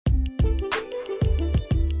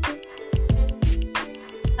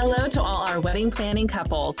Hello to all our wedding planning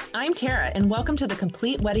couples. I'm Tara, and welcome to the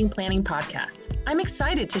Complete Wedding Planning Podcast. I'm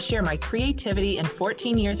excited to share my creativity and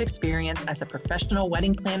 14 years experience as a professional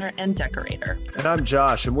wedding planner and decorator. And I'm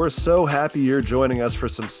Josh, and we're so happy you're joining us for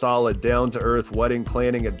some solid, down-to-earth wedding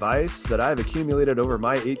planning advice that I've accumulated over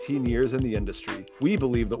my 18 years in the industry. We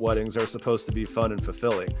believe that weddings are supposed to be fun and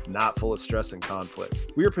fulfilling, not full of stress and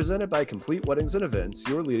conflict. We are presented by Complete Weddings and Events,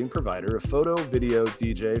 your leading provider of photo, video,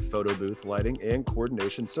 DJ, photo booth, lighting, and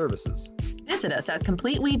coordination services. Visit us at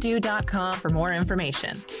CompleteWeDo.com for more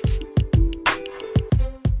information.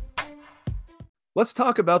 Let's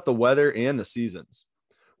talk about the weather and the seasons.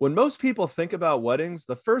 When most people think about weddings,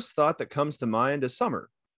 the first thought that comes to mind is summer.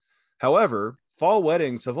 However, fall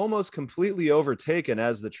weddings have almost completely overtaken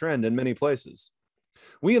as the trend in many places.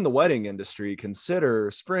 We in the wedding industry consider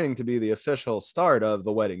spring to be the official start of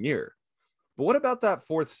the wedding year. But what about that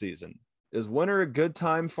fourth season? Is winter a good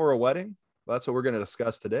time for a wedding? Well, that's what we're going to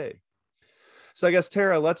discuss today. So I guess,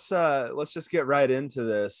 Tara, let's just get right into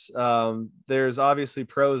this. There's obviously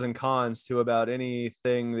pros and cons to about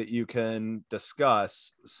anything that you can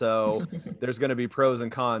discuss. So there's going to be pros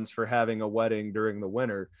and cons for having a wedding during the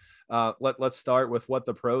winter. Let's start with what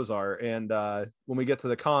the pros are. And when we get to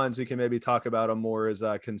the cons, we can maybe talk about them more as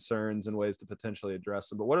concerns and ways to potentially address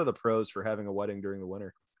them. But what are the pros for having a wedding during the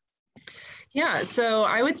winter? Yeah, so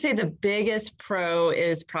I would say the biggest pro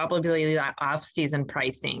is probably that off-season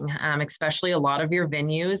pricing. Especially a lot of your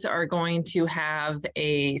venues are going to have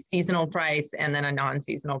a seasonal price and then a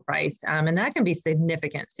non-seasonal price, and that can be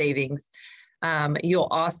significant savings. You'll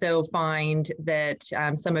also find that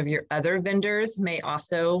some of your other vendors may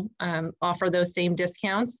also offer those same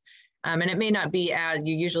discounts. And it may not be as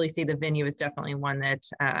you usually see. The venue is definitely one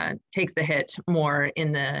that takes the hit more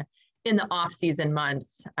in the off-season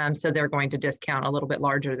months. So they're going to discount a little bit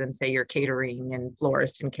larger than, say, your catering and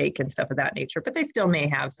florist and cake and stuff of that nature, but they still may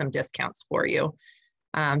have some discounts for you.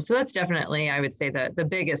 So that's definitely, I would say, the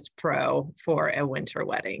biggest pro for a winter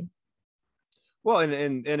wedding. Well,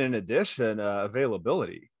 and in addition,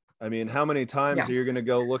 availability. I mean, how many times are you going to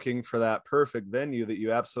go looking for that perfect venue that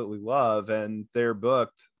you absolutely love, and they're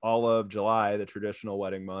booked all of July, the traditional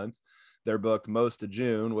wedding month. They're booked most of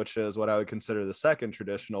June, which is what I would consider the second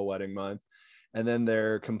traditional wedding month. And then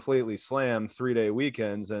they're completely slammed 3-day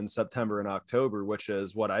weekends in September and October, which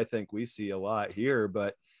is what I think we see a lot here.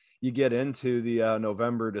 But you get into the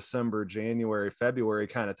November, December, January, February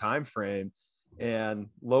kind of time frame, and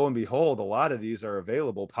lo and behold, a lot of these are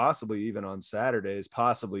available, possibly even on Saturdays,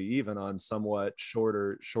 possibly even on somewhat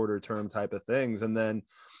shorter term type of things. And then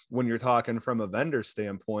when you're talking from a vendor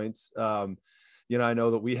standpoint, I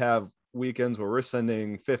know that we have weekends where we're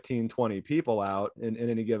sending 15-20 people out in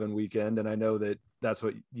any given weekend, and I know that that's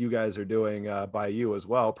what you guys are doing by you as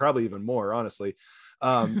well, probably even more, honestly.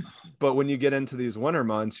 But when you get into these winter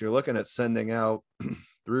months, you're looking at sending out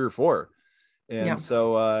 3 or 4, and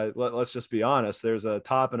so let's just be honest, there's a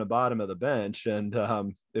top and a bottom of the bench, and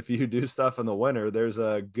if you do stuff in the winter, there's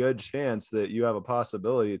a good chance that you have a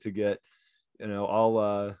possibility to get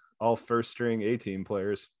all first string A-team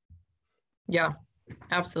players. Yeah,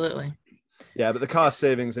 absolutely. Yeah, but the cost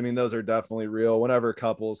savings, I mean, those are definitely real. Whenever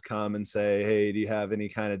couples come and say, hey, do you have any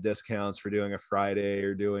kind of discounts for doing a Friday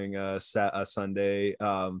or doing a Sunday,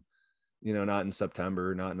 not in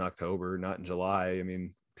September, not in October, not in July. I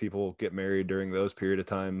mean, people get married during those periods of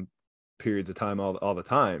time all the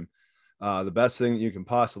time. The best thing you can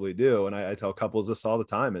possibly do, and I tell couples this all the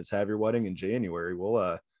time, is have your wedding in January.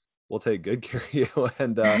 We'll take good care of you,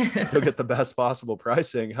 and you'll get the best possible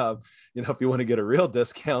pricing. If you want to get a real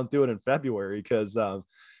discount, do it in February, because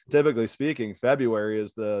typically speaking, February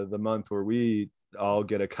is the month where we all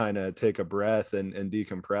get to kind of take a breath and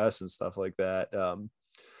decompress and stuff like that.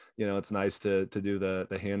 It's nice to do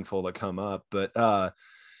the handful that come up. But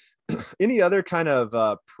any other kind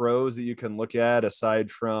of pros that you can look at aside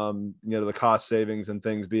from the cost savings and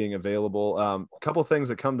things being available? A couple things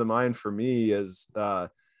that come to mind for me is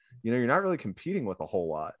you're not really competing with a whole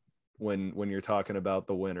lot when you're talking about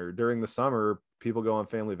the winter. During the summer, people go on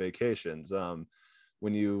family vacations.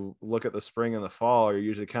 When you look at the spring and the fall, you're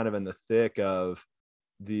usually kind of in the thick of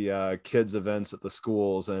the kids events at the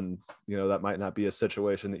schools. And, that might not be a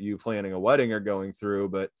situation that you planning a wedding are going through,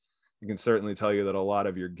 but I can certainly tell you that a lot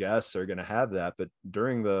of your guests are going to have that. But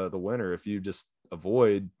during the winter, if you just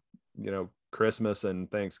avoid, Christmas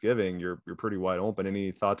and Thanksgiving, you're pretty wide open.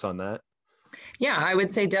 Any thoughts on that? Yeah, I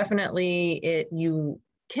would say definitely you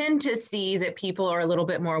tend to see that people are a little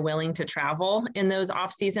bit more willing to travel in those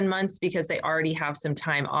off-season months because they already have some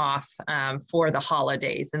time off for the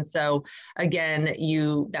holidays. And so again,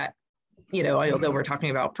 that although we're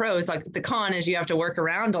talking about pros, like the con is you have to work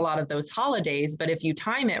around a lot of those holidays. But if you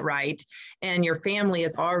time it right and your family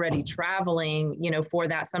is already traveling, for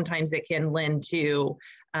that, sometimes it can lend to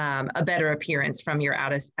a better appearance from your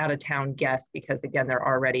out of town guests, because again, they're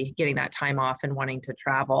already getting that time off and wanting to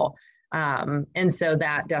travel. And so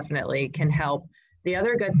that definitely can help. The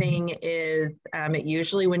other good thing is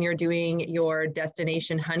usually when you're doing your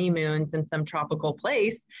destination honeymoons in some tropical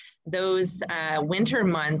place, those winter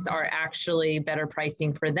months are actually better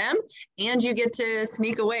pricing for them. And you get to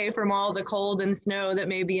sneak away from all the cold and snow that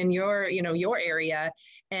may be in your area,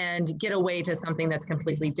 and get away to something that's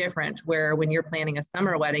completely different, where when you're planning a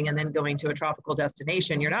summer wedding and then going to a tropical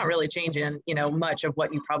destination, you're not really changing, much of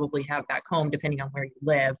what you probably have back home, depending on where you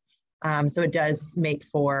live. So it does make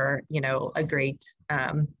for, a great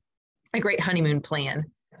honeymoon plan.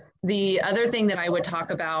 The other thing that I would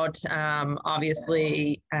talk about,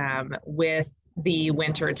 obviously, with the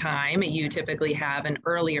winter time, you typically have an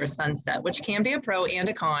earlier sunset, which can be a pro and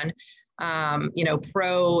a con.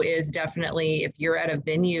 Pro is definitely if you're at a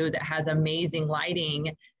venue that has amazing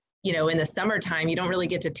lighting. In the summertime, you don't really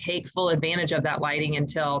get to take full advantage of that lighting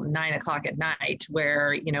until 9 o'clock at night,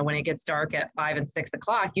 where, when it gets dark at 5 and 6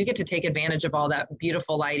 o'clock, you get to take advantage of all that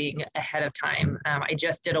beautiful lighting ahead of time. I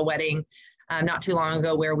just did a wedding not too long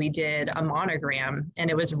ago where we did a monogram,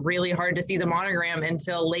 and it was really hard to see the monogram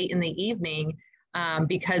until late in the evening,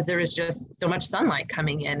 because there was just so much sunlight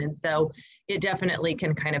coming in. And so it definitely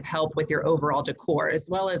can kind of help with your overall decor, as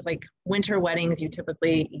well as like winter weddings. You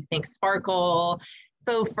think sparkle,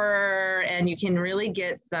 faux fur, and you can really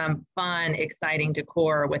get some fun, exciting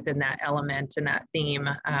decor within that element and that theme.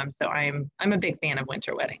 So I'm a big fan of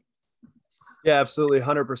winter weddings. Yeah, absolutely.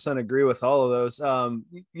 100% agree with all of those.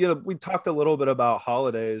 We talked a little bit about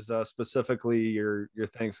holidays, specifically your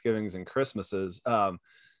Thanksgivings and Christmases.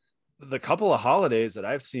 The couple of holidays that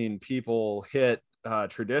I've seen people hit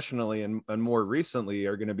traditionally and more recently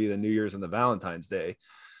are going to be the New Year's and the Valentine's Day.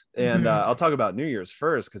 And I'll talk about New Year's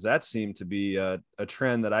first, because that seemed to be a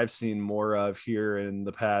trend that I've seen more of here in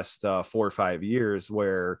the past 4 or 5 years,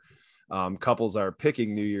 where couples are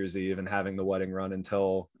picking New Year's Eve and having the wedding run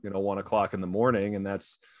until 1 o'clock in the morning, and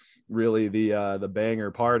that's really the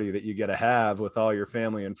banger party that you get to have with all your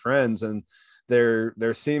family and friends. And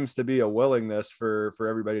there seems to be a willingness for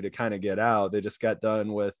everybody to kind of get out. They just got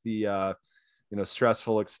done with the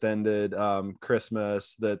stressful extended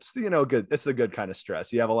Christmas. That's good. It's the good kind of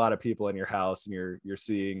stress. You have a lot of people in your house, and you're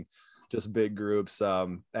seeing just big groups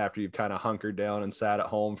after you've kind of hunkered down and sat at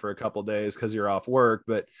home for a couple days because you're off work.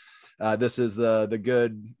 But this is the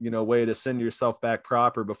good way to send yourself back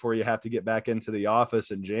proper before you have to get back into the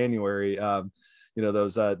office in January.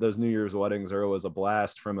 Those New Year's weddings are always a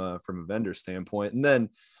blast from a vendor standpoint. And then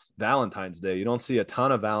Valentine's Day, you don't see a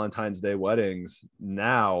ton of Valentine's Day weddings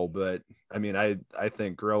now, but I mean, I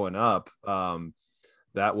think growing up,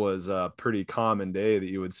 that was a pretty common day that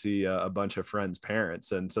you would see a bunch of friends'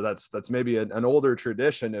 parents. And so that's maybe an older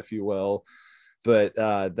tradition, if you will, but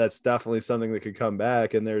that's definitely something that could come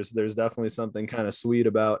back. And there's definitely something kind of sweet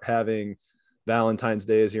about having Valentine's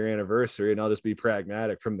Day is your anniversary. And I'll just be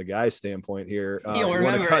pragmatic from the guy standpoint here. If you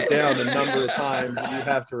want to cut down the number of times that you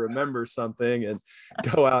have to remember something and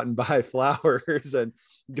go out and buy flowers and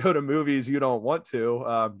go to movies you don't want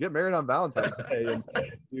to, get married on Valentine's Day. And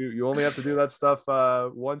you only have to do that stuff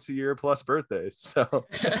once a year plus birthdays. So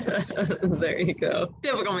there you go.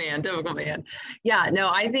 Typical man. Yeah, no,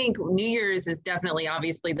 I think New Year's is definitely,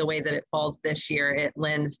 obviously, the way that it falls this year, it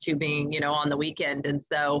lends to being, on the weekend. And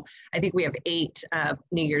so I think we have 8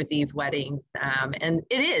 New Year's Eve weddings. And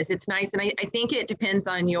it's nice. And I think it depends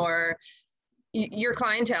on your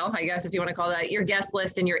clientele, I guess, if you want to call that, your guest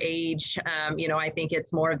list and your age. I think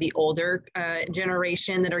it's more of the older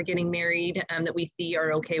generation that are getting married that we see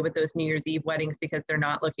are okay with those New Year's Eve weddings, because they're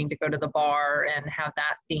not looking to go to the bar and have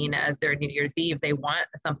that seen as their New Year's Eve. They want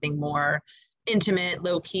something more intimate,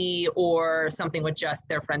 low key, or something with just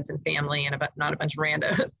their friends and family and not a bunch of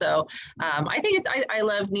randos. So I think I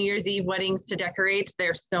love New Year's Eve weddings to decorate.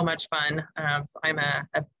 They're so much fun. So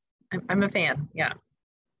I'm a fan. Yeah.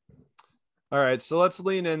 All right, so let's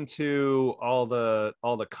lean into all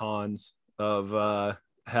the cons of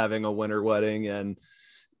having a winter wedding, and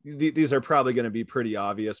these are probably going to be pretty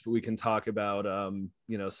obvious, but we can talk about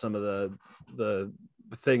some of the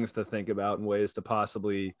things to think about and ways to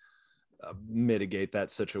possibly mitigate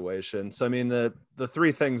that situation. So I mean, the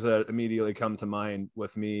 3 things that immediately come to mind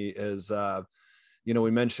with me is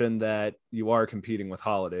we mentioned that you are competing with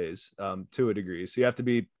holidays to a degree, so you have to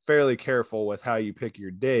be fairly careful with how you pick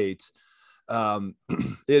your dates. It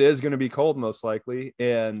is going to be cold most likely,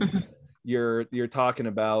 and you're talking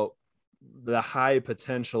about the high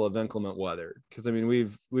potential of inclement weather. Because I mean,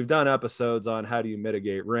 we've done episodes on how do you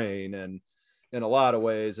mitigate rain, and in a lot of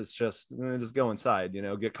ways, it's just go inside.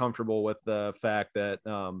 Get comfortable with the fact that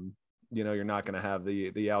you're not going to have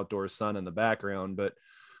the outdoor sun in the background. But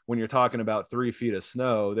when you're talking about 3 feet of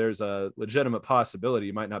snow, there's a legitimate possibility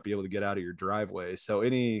you might not be able to get out of your driveway. So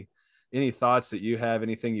any thoughts that you have,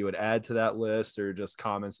 anything you would add to that list, or just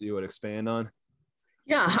comments that you would expand on?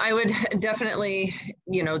 Yeah, I would definitely,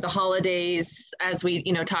 the holidays, as we,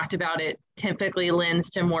 talked about, it typically lends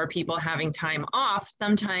to more people having time off.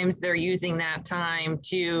 Sometimes they're using that time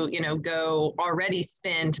to, go already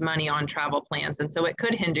spend money on travel plans. And so it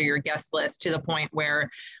could hinder your guest list to the point where,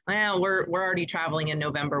 well, we're already traveling in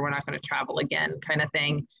November, we're not going to travel again, kind of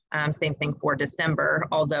thing. Same thing for December,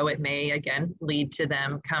 although it may, again, lead to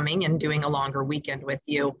them coming and doing a longer weekend with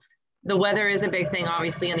you. The weather is a big thing,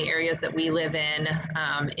 obviously, in the areas that we live in.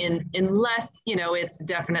 Unless, it's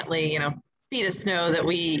definitely, feet of snow that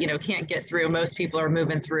we, can't get through. Most people are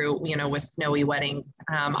moving through, with snowy weddings.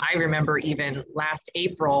 I remember even last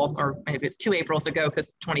April, or maybe it's 2 Aprils ago,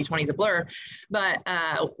 because 2020 is a blur, but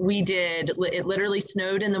it literally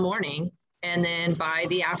snowed in the morning. And then by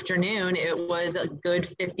the afternoon, it was a good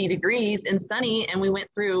 50 degrees and sunny. And we went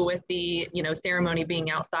through with the, ceremony being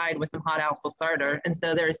outside with some hot apple cider. And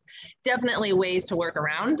so there's definitely ways to work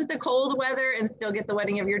around the cold weather and still get the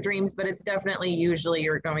wedding of your dreams. But it's definitely usually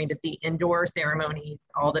you're going to see indoor ceremonies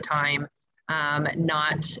all the time.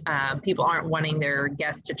 People aren't wanting their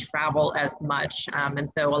guests to travel as much. And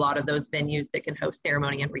so a lot of those venues that can host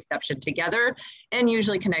ceremony and reception together and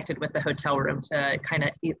usually connected with the hotel room to kind of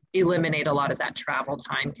eliminate a lot of that travel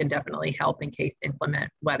time can definitely help in case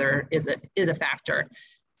inclement weather is a factor.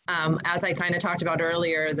 As I kind of talked about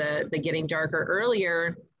earlier, the getting darker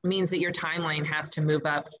earlier means that your timeline has to move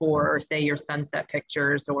up for, say, your sunset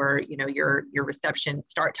pictures, or your reception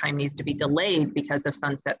start time needs to be delayed because of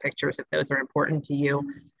sunset pictures if those are important to you.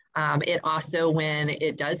 It also, when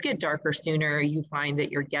it does get darker sooner, you find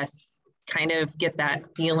that your guests kind of get that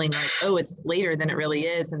feeling like, oh, it's later than it really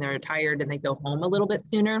is, and they're tired and they go home a little bit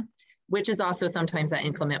sooner, which is also sometimes that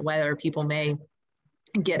inclement weather. People may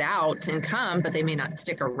get out and come, but they may not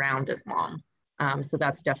stick around as long. So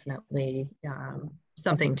that's definitely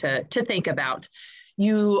something to think about.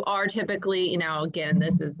 You are typically, again,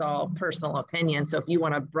 this is all personal opinion. So if you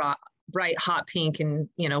want a bright hot pink and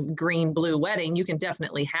green blue wedding, you can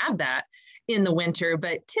definitely have that in the winter.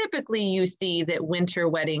 But typically you see that winter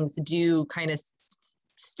weddings do kind of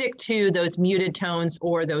stick to those muted tones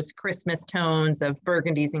or those Christmas tones of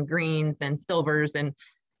burgundies and greens and silvers. And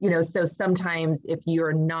so sometimes if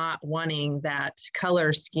you're not wanting that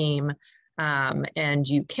color scheme and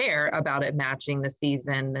you care about it matching the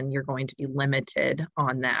season, then you're going to be limited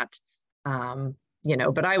on that.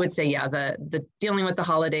 But I would say, yeah, the dealing with the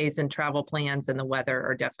holidays and travel plans and the weather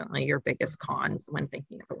are definitely your biggest cons when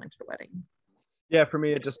thinking of a winter wedding. Yeah, for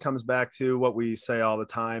me, it just comes back to what we say all the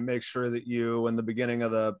time. Make sure that you, in the beginning of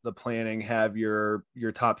the planning, have your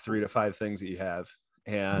top 3 to 5 things that you have.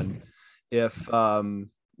 And if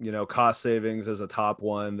cost savings is a top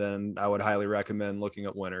one, then I would highly recommend looking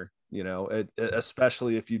at winter.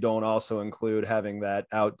 Especially if you don't also include having that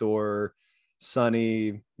outdoor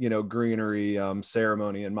sunny, greenery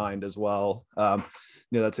ceremony in mind as well.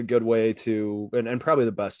 That's a good way to, and probably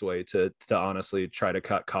the best way to honestly try to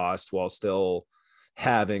cut costs while still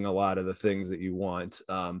having a lot of the things that you want.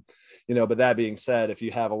 But that being said, if you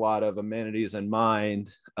have a lot of amenities in mind,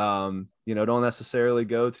 don't necessarily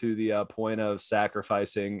go to the point of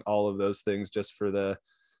sacrificing all of those things just for the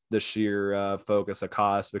sheer focus of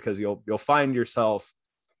cost, because you'll find yourself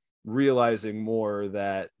realizing more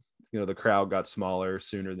that the crowd got smaller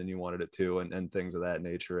sooner than you wanted it to, and things of that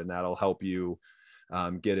nature, and that'll help you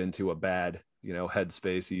get into a bad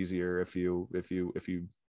headspace easier if you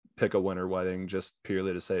pick a winter wedding just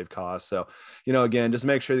purely to save costs. So again, just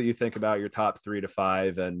make sure that you think about your top 3 to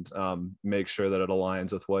 5 and make sure that it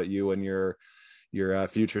aligns with what you and your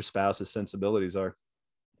future spouse's sensibilities are.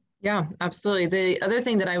 Yeah, absolutely. The other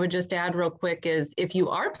thing that I would just add real quick is if you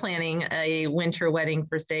are planning a winter wedding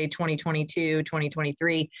for, say, 2022,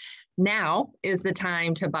 2023, now is the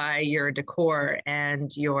time to buy your decor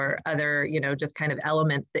and your other, just kind of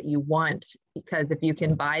elements that you want. Because if you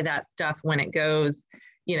can buy that stuff when it goes,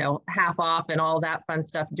 half off and all that fun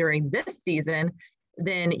stuff during this season,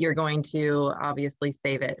 then you're going to obviously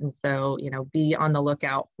save it. And so, be on the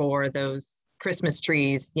lookout for those Christmas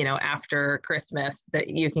trees, after Christmas that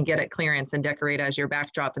you can get at clearance and decorate as your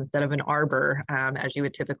backdrop instead of an arbor, as you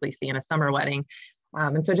would typically see in a summer wedding.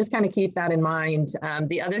 And so just kind of keep that in mind.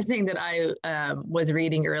 The other thing that I was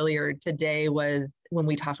reading earlier today was when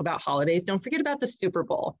we talk about holidays, don't forget about the Super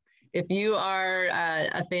Bowl. If you are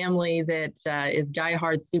a family that is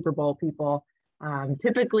diehard Super Bowl people,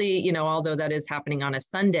 typically, although that is happening on a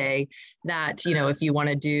Sunday, that, if you want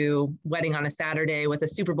to do wedding on a Saturday with a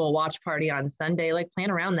Super Bowl watch party on Sunday, like plan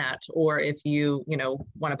around that. Or if you,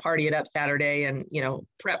 want to party it up Saturday and,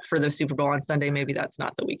 prep for the Super Bowl on Sunday, maybe that's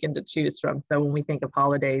not the weekend to choose from. So when we think of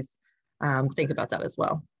holidays, think about that as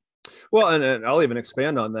well. Well, and I'll even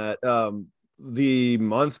expand on that. The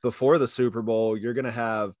month before the Super Bowl, you're going to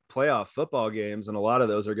have playoff football games, and a lot of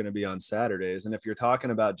those are going to be on Saturdays. And if you're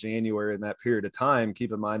talking about January and that period of time,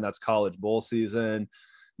 keep in mind that's college bowl season.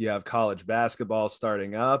 You have college basketball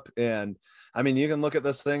starting up, and I mean, you can look at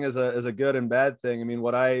this thing as a good and bad thing. I mean,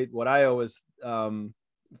 what I always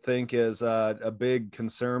think is a big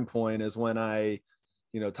concern point is when I,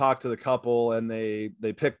 talk to the couple and they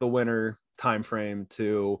pick the winter time frame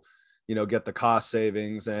to get the cost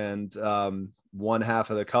savings, and one half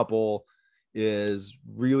of the couple is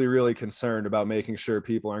really, really concerned about making sure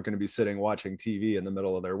people aren't going to be sitting watching TV in the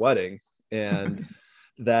middle of their wedding. And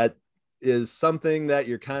that is something that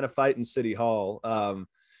you're kind of fighting City Hall.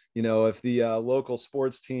 If the local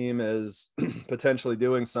sports team is potentially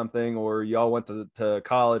doing something, or y'all went to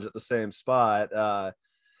college at the same spot,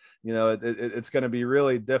 it's going to be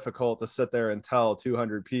really difficult to sit there and tell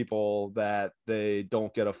 200 people that they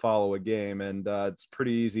don't get to follow a game. And it's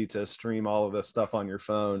pretty easy to stream all of this stuff on your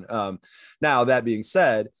phone. Now, that being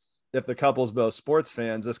said, if the couple's both sports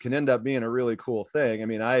fans, this can end up being a really cool thing. I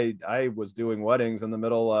mean, I was doing weddings in the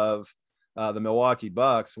middle of the Milwaukee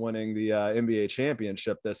Bucks winning the NBA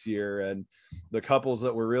championship this year. And the couples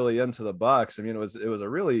that were really into the Bucks, I mean, it was a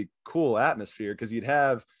really cool atmosphere, because you'd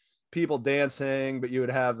have people dancing, but you would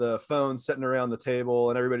have the phone sitting around the table,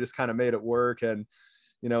 and everybody just kind of made it work. And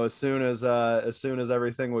as soon as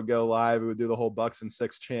everything would go live, we would do the whole Bucks and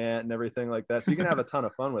 6 chant and everything like that. So you can have a ton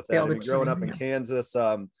of fun with that. I mean, growing up in Kansas,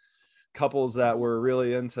 couples that were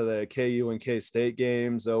really into the KU and K-State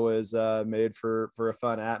games always made for a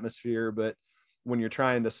fun atmosphere. But when you're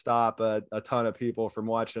trying to stop a ton of people from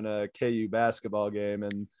watching a KU basketball game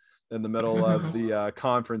and in the middle of the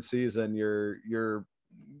conference season, you're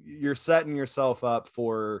setting yourself up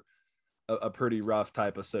for a pretty rough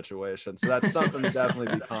type of situation. So that's something to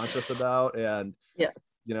definitely be conscious about. And yes,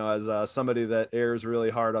 as somebody that errs really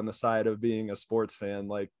hard on the side of being a sports fan,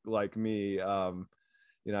 like me,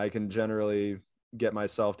 I can generally get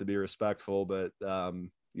myself to be respectful, but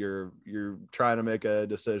you're trying to make a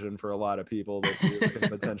decision for a lot of people that you can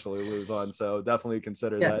potentially lose on. So definitely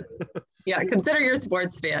consider that. Yeah, consider your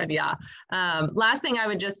sports fan. Yeah. Last thing I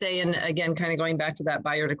would just say, and again, kind of going back to that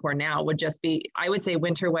buyer decor now, would just be, I would say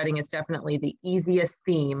winter wedding is definitely the easiest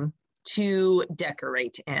theme to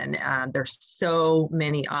decorate in. There's so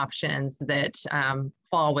many options that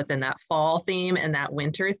fall within that fall theme and that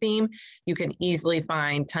winter theme. You can easily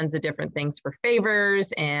find tons of different things for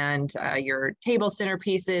favors and your table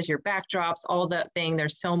centerpieces, your backdrops, all that thing.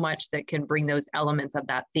 There's so much that can bring those elements of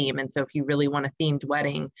that theme. And so if you really want a themed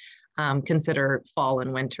wedding, consider fall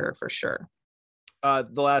and winter for sure. The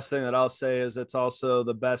last thing that I'll say is it's also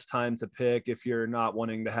the best time to pick if you're not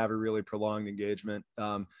wanting to have a really prolonged engagement.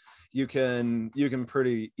 You can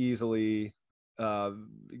pretty easily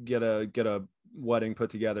get a wedding put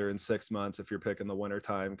together in 6 months if you're picking the winter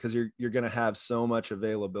time, because you're going to have so much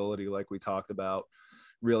availability, like we talked about,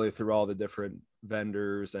 really through all the different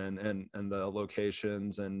vendors and the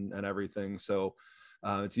locations and everything. So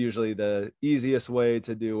it's usually the easiest way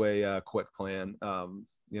to do a quick plan.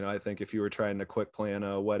 I think if you were trying to quick plan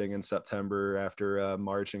a wedding in September after a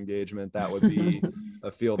March engagement, that would be a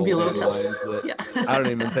field of landmines that I don't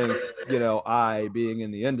even think, I, being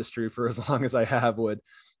in the industry for as long as I have, would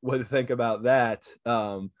think about that.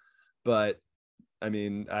 But I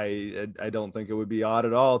mean, I don't think it would be odd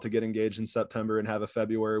at all to get engaged in September and have a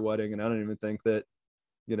February wedding. And I don't even think that,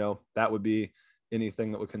 that would be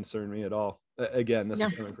anything that would concern me at all. Again, this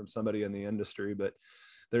is coming from somebody in the industry, but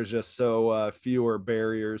there's just so fewer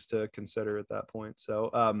barriers to consider at that point.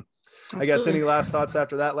 So I guess any last thoughts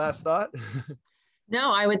after that last thought?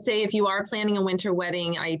 No, I would say if you are planning a winter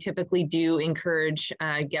wedding, I typically do encourage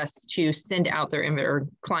guests to send out or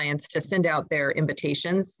clients to send out their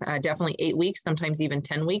invitations, definitely 8 weeks, sometimes even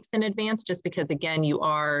 10 weeks in advance, just because, again, you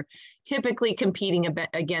are typically competing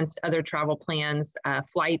against other travel plans.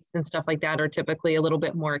 Flights and stuff like that are typically a little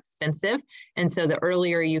bit more expensive. And so the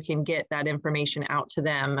earlier you can get that information out to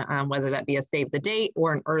them, whether that be a save the date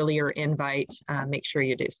or an earlier invite, make sure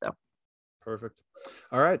you do so. Perfect.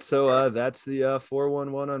 All right. So that's the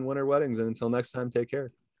 411 on winter weddings. And until next time, take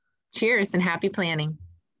care. Cheers and happy planning.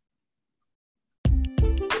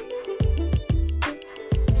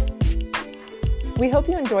 We hope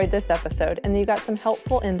you enjoyed this episode and that you got some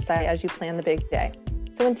helpful insight as you plan the big day.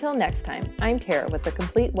 So until next time, I'm Tara with the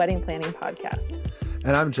Complete Wedding Planning Podcast.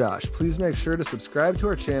 And I'm Josh. Please make sure to subscribe to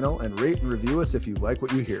our channel and rate and review us if you like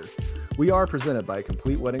what you hear. We are presented by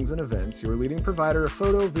Complete Weddings and Events, your leading provider of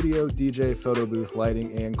photo, video, DJ, photo booth,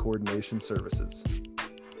 lighting, and coordination services.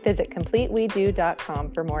 Visit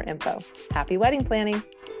CompleteWeDo.com for more info. Happy wedding planning!